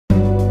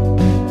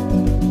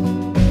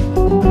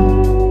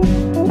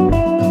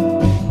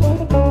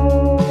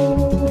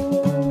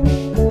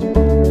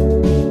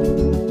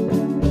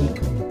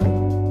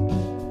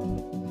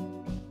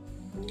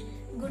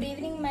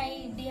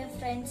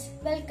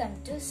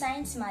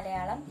Science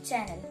Malayalam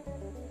channel.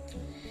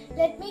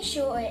 Let me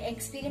show an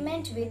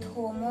experiment with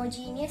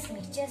homogeneous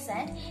mixtures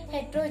and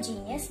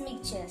heterogeneous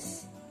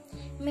mixtures.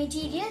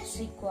 Materials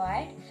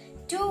required: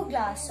 2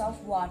 glasses of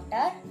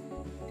water,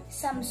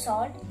 some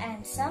salt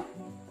and some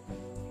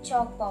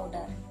chalk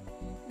powder.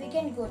 We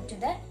can go to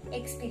the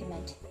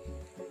experiment.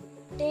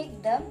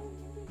 Take the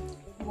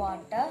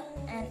water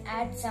and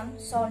add some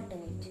salt to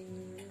it.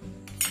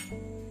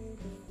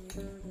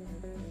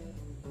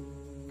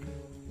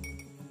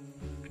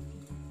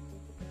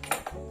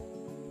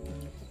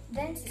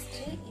 Then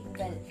stir it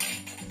well.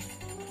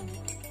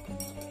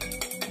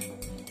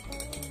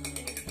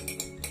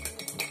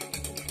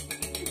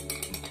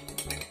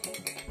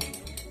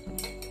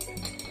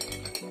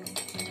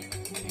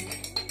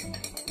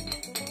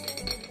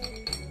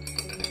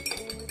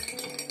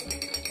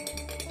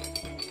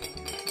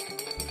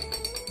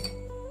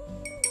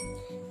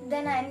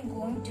 Then I am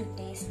going to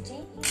taste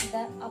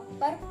the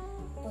upper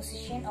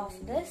position of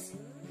this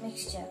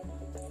mixture.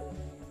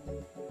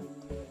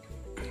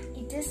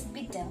 It is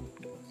bitter.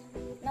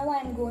 Now I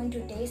am going to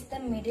taste the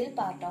middle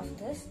part of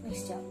this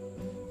mixture.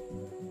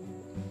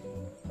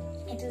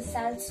 It is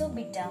also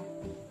bitter.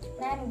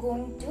 Now I am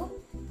going to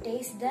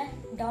taste the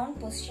down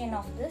position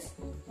of this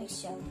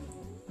mixture.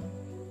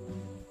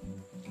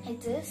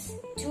 It is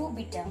too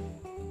bitter.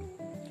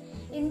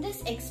 In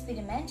this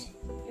experiment,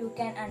 you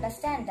can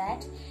understand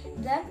that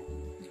the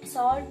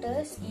salt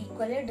is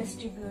equally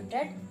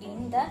distributed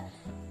in the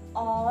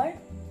all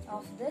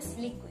of this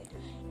liquid.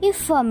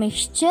 If a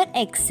mixture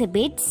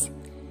exhibits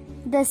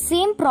the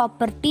same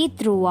property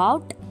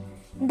throughout,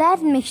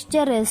 that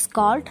mixture is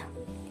called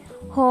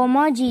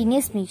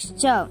homogeneous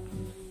mixture.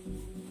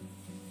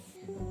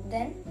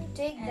 Then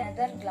take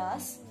another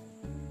glass.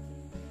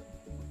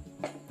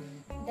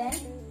 Then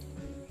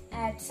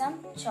add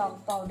some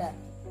chalk powder.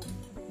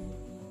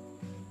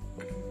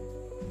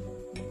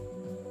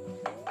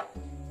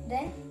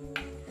 Then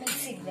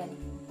mix it well.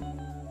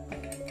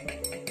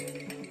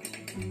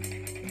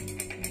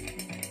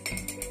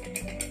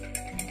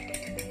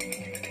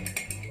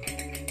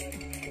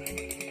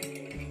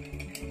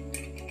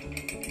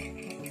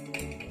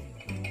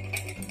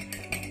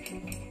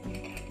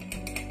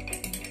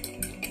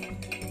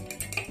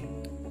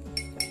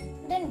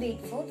 Then wait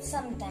for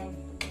some time.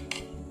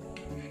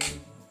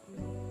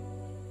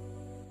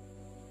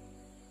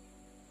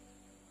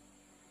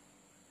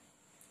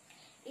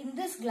 In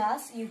this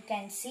glass you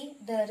can see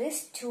there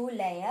is 2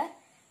 layers,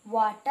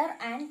 water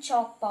and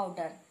chalk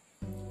powder.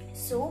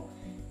 So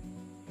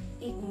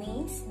it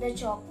means the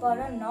chalk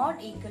powder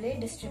not equally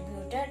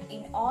distributed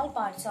in all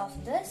parts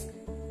of this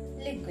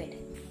liquid.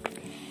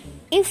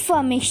 If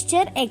a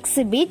mixture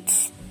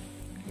exhibits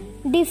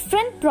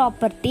different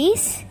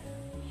properties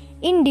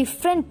in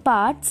different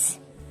parts,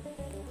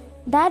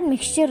 that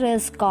mixture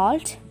is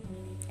called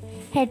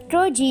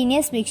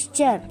heterogeneous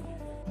mixture.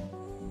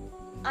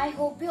 I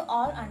hope you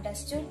all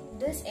understood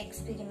this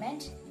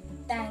experiment.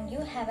 Thank you.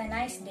 Have a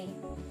nice day.